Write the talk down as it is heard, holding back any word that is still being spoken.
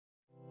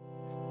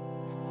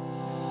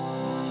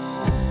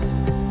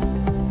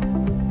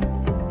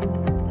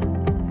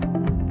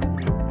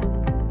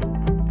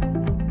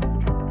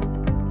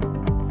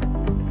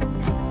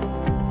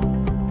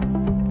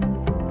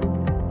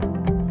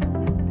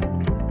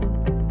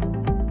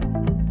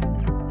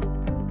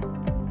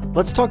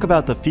Let's talk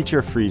about the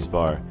feature freeze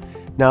bar.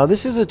 Now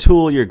this is a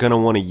tool you're going to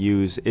want to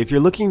use if you're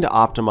looking to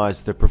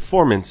optimize the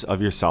performance of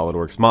your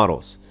SOLIDWORKS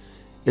models,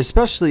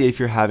 especially if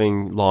you're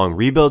having long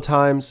rebuild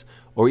times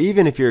or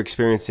even if you're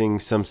experiencing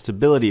some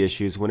stability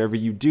issues whenever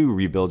you do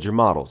rebuild your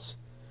models.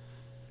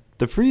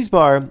 The freeze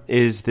bar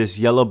is this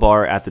yellow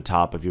bar at the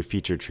top of your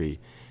feature tree,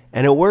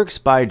 and it works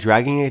by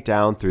dragging it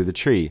down through the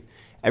tree.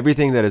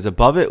 Everything that is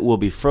above it will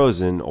be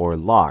frozen or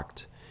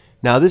locked.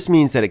 Now this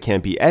means that it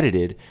can't be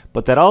edited,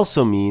 but that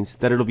also means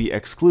that it'll be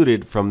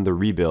excluded from the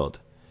rebuild.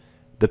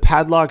 The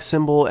padlock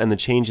symbol and the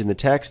change in the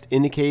text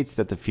indicates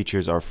that the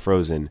features are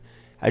frozen.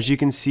 As you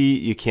can see,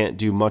 you can't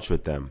do much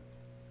with them.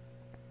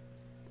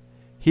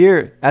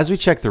 Here, as we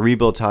check the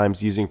rebuild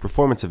times using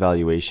performance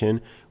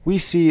evaluation, we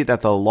see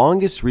that the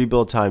longest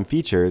rebuild time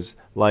features,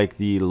 like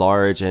the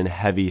large and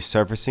heavy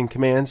surfacing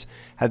commands,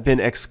 have been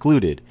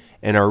excluded,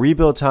 and our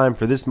rebuild time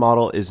for this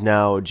model is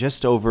now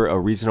just over a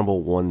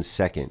reasonable 1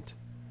 second.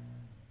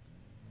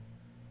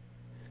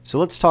 So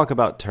let's talk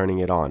about turning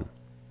it on.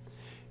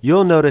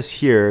 You'll notice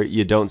here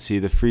you don't see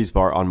the freeze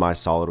bar on my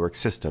SOLIDWORKS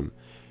system.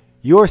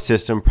 Your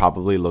system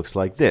probably looks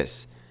like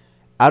this.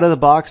 Out of the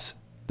box,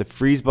 the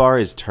freeze bar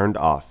is turned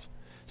off.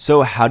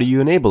 So how do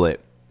you enable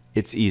it?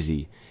 It's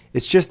easy.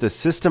 It's just a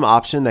system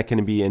option that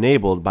can be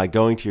enabled by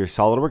going to your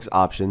SOLIDWORKS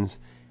options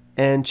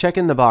and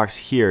checking the box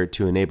here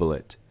to enable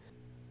it.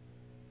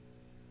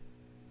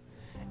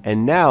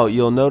 And now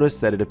you'll notice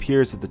that it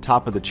appears at the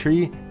top of the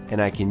tree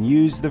and I can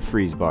use the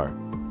freeze bar.